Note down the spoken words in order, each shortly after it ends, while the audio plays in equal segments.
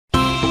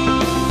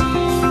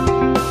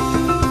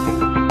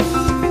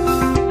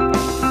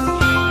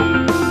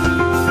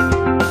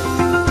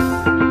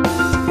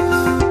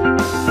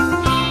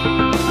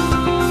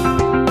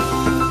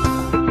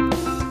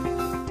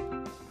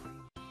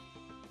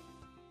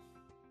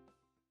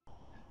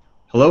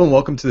Hello and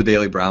welcome to the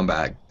Daily Brown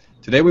Bag.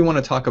 Today we want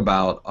to talk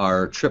about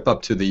our trip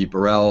up to the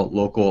Borrell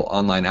Local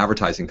Online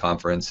Advertising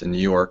Conference in New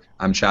York.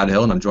 I'm Chad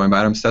Hill and I'm joined by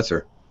Adam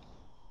Stetzer.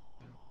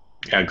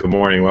 Yeah, good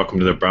morning. Welcome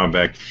to the Brown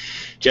Bag.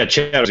 Yeah,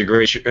 Chad, it was a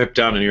great trip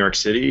down to New York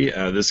City.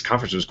 This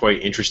conference was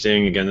quite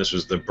interesting. Again, this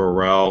was the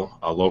Borrell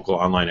Local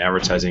Online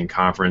Advertising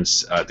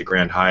Conference at the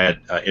Grand Hyatt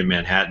in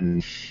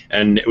Manhattan,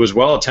 and it was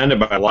well attended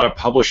by a lot of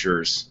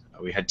publishers.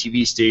 We had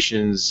TV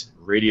stations,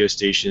 radio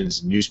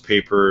stations,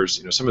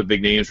 newspapers. Some of the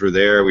big names were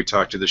there. We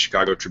talked to the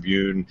Chicago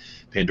Tribune,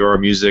 Pandora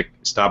Music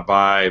stopped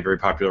by, a very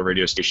popular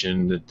radio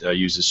station that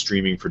uses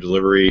streaming for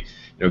delivery.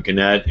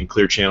 Gannett and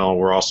Clear Channel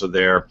were also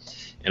there.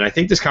 And I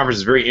think this conference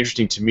is very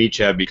interesting to me,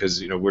 Chad,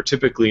 because we're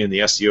typically in the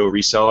SEO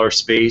reseller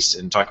space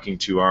and talking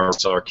to our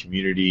reseller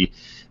community,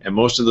 and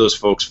most of those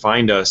folks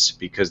find us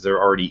because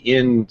they're already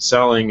in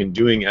selling and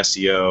doing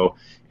SEO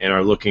and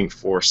are looking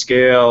for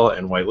scale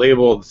and white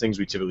label, the things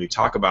we typically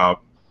talk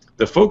about.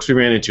 The folks we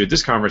ran into at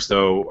this conference,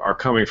 though, are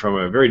coming from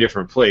a very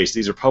different place.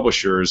 These are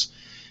publishers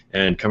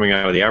and coming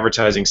out of the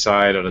advertising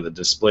side, out of the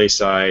display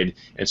side,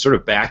 and sort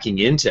of backing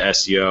into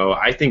SEO.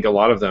 I think a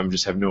lot of them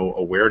just have no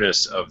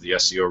awareness of the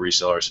SEO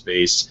reseller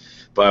space.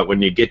 But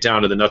when you get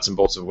down to the nuts and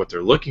bolts of what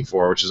they're looking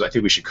for, which is I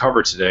think we should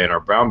cover today in our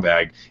brown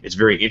bag, it's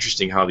very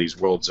interesting how these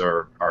worlds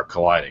are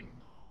colliding.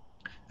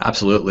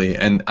 Absolutely,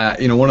 and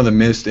one of the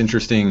most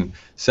interesting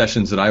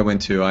sessions that I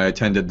went to, I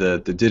attended the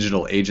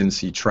digital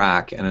agency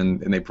track,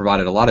 and they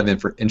provided a lot of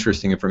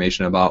interesting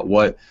information about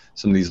what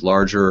some of these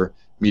larger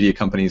media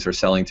companies are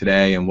selling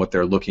today and what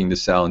they're looking to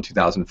sell in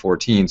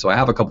 2014. So I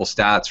have a couple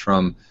stats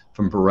from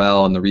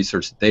Borrell and the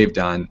research that they've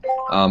done.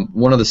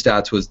 One of the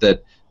stats was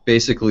that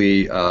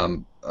basically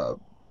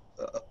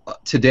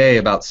today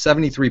about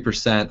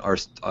 73%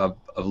 of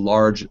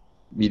large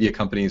media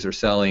companies are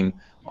selling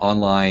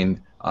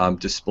online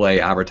display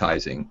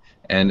advertising,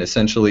 and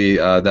essentially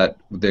that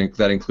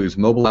includes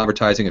mobile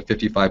advertising at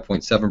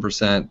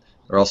 55.7%.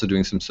 They're also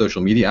doing some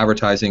social media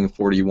advertising,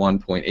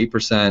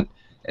 41.8%,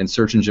 and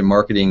search engine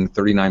marketing,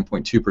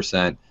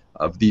 39.2%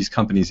 of these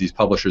companies, these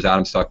publishers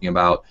Adam's talking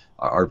about,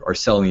 are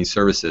selling these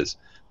services.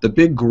 The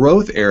big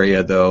growth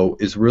area, though,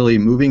 is really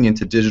moving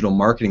into digital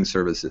marketing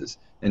services,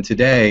 and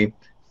today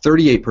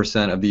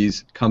 38% of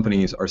these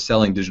companies are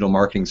selling digital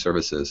marketing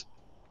services.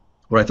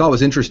 What I thought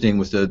was interesting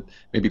was to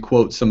maybe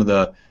quote some of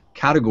the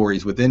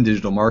categories within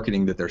digital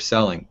marketing that they're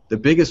selling. The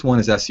biggest one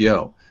is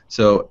SEO.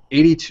 So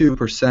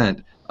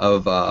 82%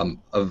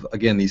 of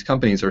again, these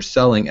companies are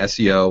selling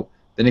SEO.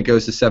 Then it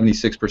goes to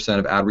 76%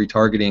 of ad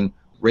retargeting.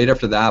 Right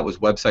after that was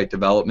website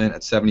development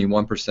at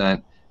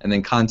 71%, and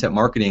then content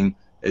marketing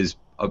is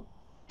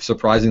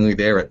surprisingly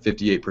there at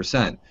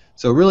 58%.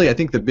 So really, I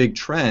think the big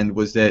trend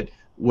was that,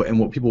 and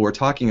what people were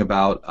talking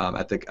about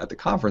at the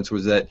conference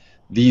was that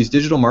these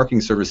digital marketing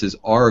services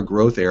are a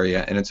growth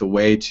area, and it's a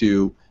way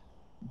to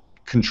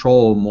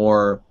control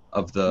more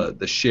of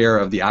the share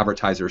of the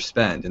advertiser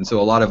spend. And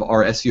so a lot of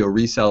our SEO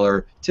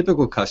reseller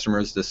typical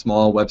customers, the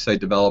small website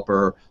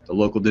developer, the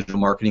local digital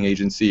marketing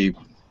agency,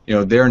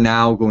 they're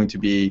now going to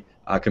be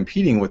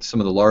competing with some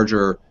of the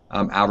larger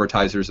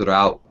advertisers that are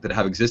out that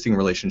have existing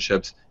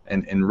relationships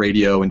in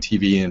radio and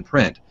TV and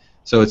print.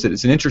 So it's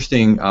an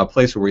interesting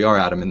place where we are,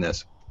 Adam, in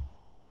this.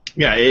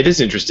 Yeah, it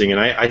is interesting,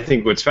 and I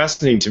think what's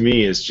fascinating to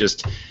me is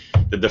just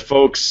that the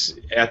folks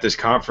at this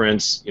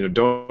conference,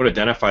 don't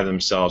identify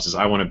themselves as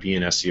I want to be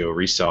an SEO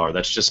reseller.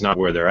 That's just not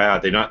where they're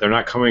at. They're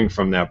not coming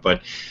from that.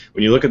 But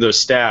when you look at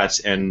those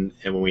stats, and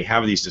when we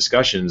have these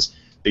discussions,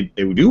 they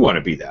do want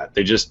to be that.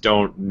 They just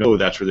don't know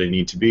that's where they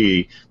need to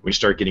be. When you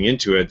start getting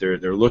into it,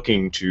 they're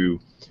looking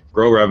to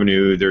grow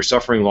revenue. They're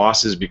suffering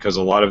losses because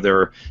a lot of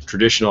their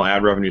traditional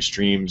ad revenue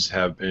streams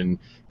have been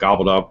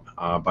gobbled up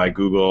by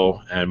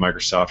Google and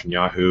Microsoft and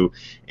Yahoo.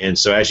 And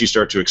so as you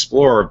start to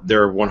explore,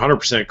 they're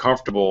 100%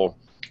 comfortable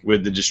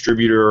with the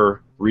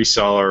distributor,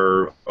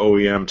 reseller,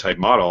 OEM type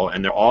model,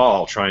 and they're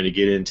all trying to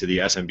get into the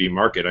SMB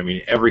market. I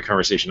mean, every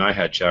conversation I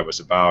had, Chad,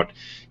 was about,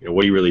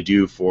 what do you really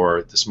do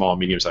for the small,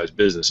 medium-sized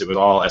business? It was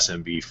all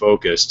SMB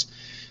focused.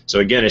 So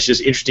again, it's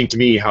just interesting to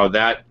me how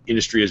that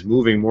industry is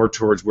moving more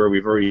towards where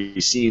we've already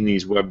seen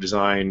these web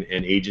design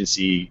and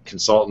agency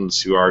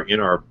consultants who are in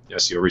our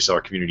SEO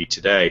reseller community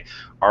today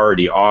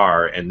already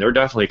are, and they're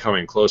definitely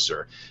coming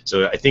closer.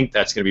 So I think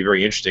that's going to be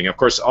very interesting. Of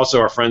course, also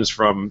our friends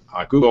from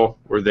Google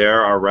were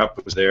there, our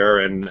rep was there,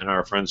 and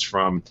our friends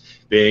from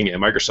Bing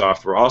and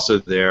Microsoft were also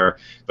there,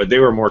 but they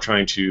were more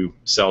trying to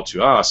sell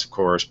to us, of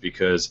course,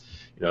 because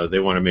they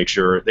want to make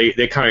sure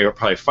they kind of are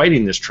probably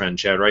fighting this trend,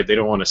 Chad, right? They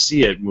don't want to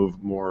see it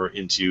move more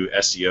into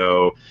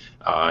SEO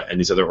and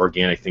these other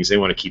organic things. They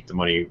want to keep the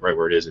money right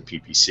where it is in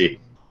PPC.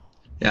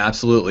 Yeah,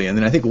 absolutely. And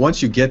then I think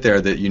once you get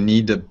there, that you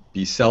need to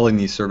be selling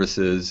these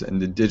services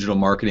and the digital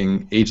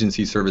marketing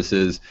agency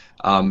services.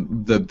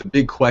 The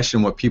big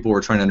question, what people were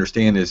trying to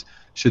understand is,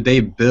 should they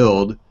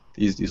build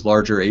these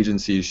larger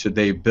agencies, should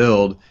they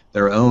build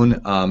their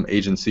own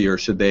agency, or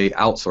should they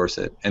outsource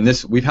it? And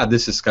we've had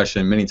this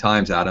discussion many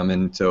times, Adam.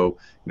 And so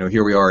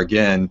here we are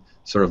again,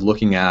 sort of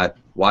looking at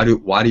why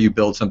do you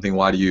build something?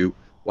 Why do you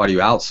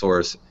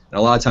outsource? And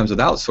a lot of times with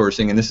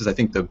outsourcing, and this is I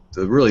think the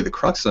really the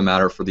crux of the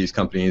matter for these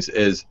companies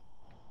is,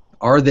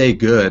 are they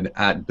good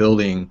at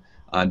building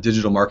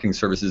digital marketing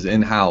services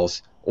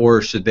in-house,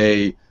 or should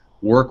they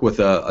work with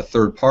a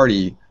third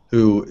party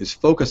who is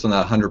focused on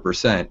that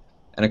 100%?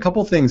 And a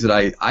couple things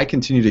that I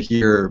continue to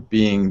hear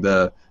being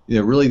the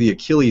really the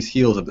Achilles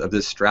heels of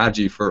this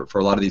strategy for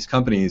a lot of these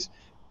companies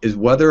is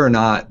whether or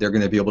not they're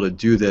going to be able to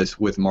do this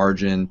with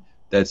margin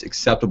that's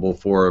acceptable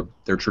for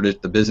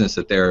the business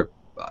that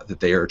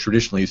they are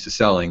traditionally used to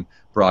selling,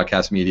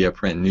 broadcast media,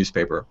 print, and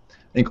newspaper.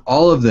 I think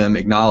all of them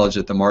acknowledge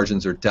that the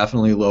margins are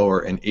definitely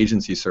lower in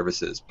agency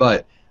services,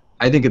 but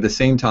I think at the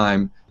same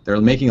time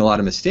they're making a lot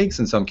of mistakes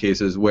in some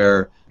cases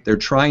where they're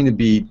trying to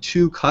be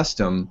too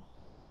custom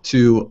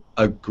to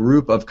a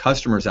group of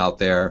customers out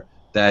there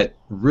that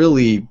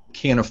really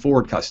can't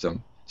afford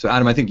custom. So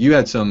Adam, I think you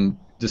had some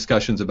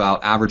discussions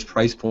about average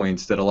price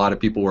points that a lot of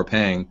people were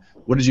paying.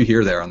 What did you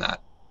hear there on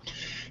that?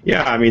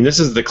 Yeah, I mean, this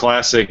is the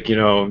classic,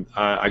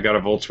 I got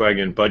a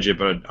Volkswagen budget,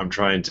 but I'm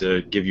trying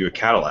to give you a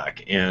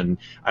Cadillac, and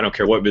I don't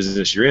care what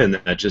business you're in,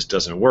 that just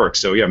doesn't work.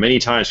 So yeah, many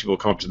times people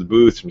come up to the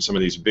booth from some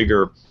of these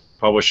bigger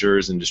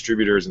publishers and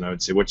distributors, and I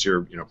would say, what's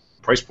your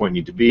price point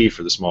need to be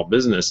for the small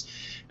business?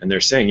 And they're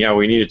saying, yeah,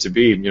 we need it to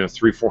be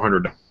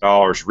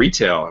 $300-400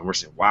 retail, and we're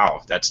saying,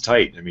 wow, that's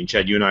tight. I mean,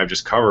 Chad, you and I have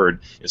just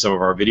covered in some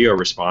of our video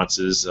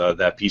responses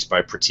that piece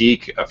by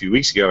Pratik a few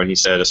weeks ago, and he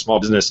said a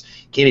small business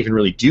can't even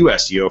really do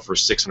SEO for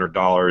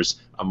 $600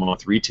 a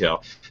month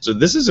retail. So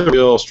this is a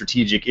real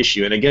strategic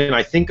issue, and again,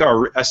 I think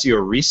our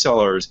SEO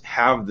resellers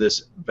have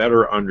this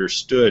better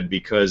understood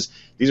because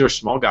these are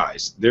small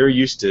guys. They're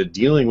used to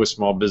dealing with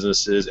small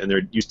businesses, and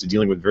they're used to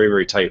dealing with very,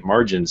 very tight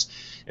margins,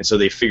 and so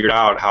they figured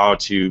out how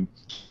to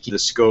keep the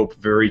scope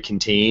very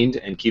contained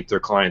and keep their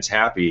clients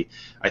happy.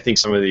 I think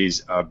some of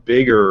these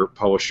bigger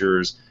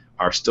publishers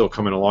are still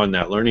coming along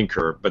that learning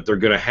curve, but they're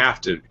going to have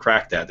to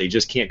crack that. They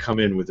just can't come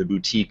in with a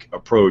boutique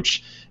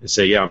approach and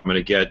say, yeah, I'm going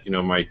to get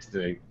my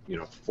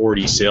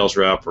 40 sales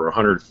rep or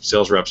 100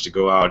 sales reps to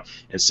go out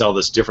and sell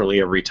this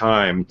differently every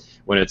time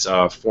when it's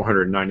a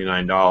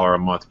 $499 a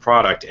month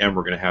product, and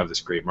we're going to have this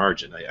great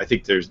margin. I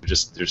think they're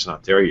just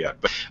not there yet.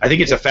 But I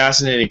think it's a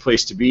fascinating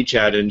place to be,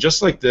 Chad. And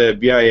just like the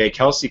BIA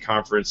Kelsey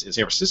conference in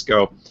San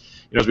Francisco,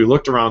 as we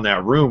looked around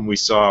that room, we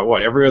saw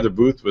every other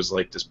booth was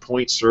like this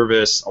point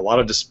service, a lot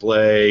of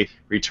display,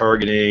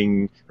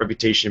 retargeting,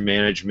 reputation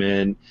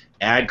management,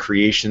 ad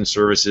creation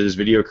services,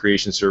 video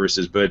creation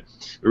services, but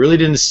we really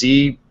didn't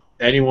see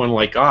anyone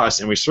like us,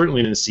 and we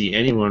certainly didn't see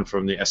anyone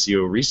from the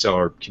SEO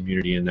reseller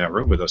community in that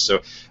room with us. So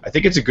I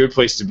think it's a good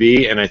place to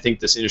be, and I think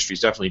this industry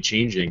is definitely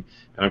changing,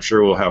 and I'm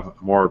sure we'll have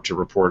more to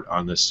report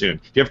on this soon.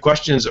 If you have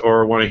questions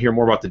or want to hear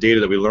more about the data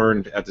that we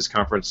learned at this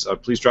conference,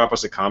 please drop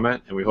us a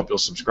comment, and we hope you'll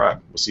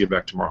subscribe. We'll see you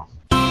back tomorrow.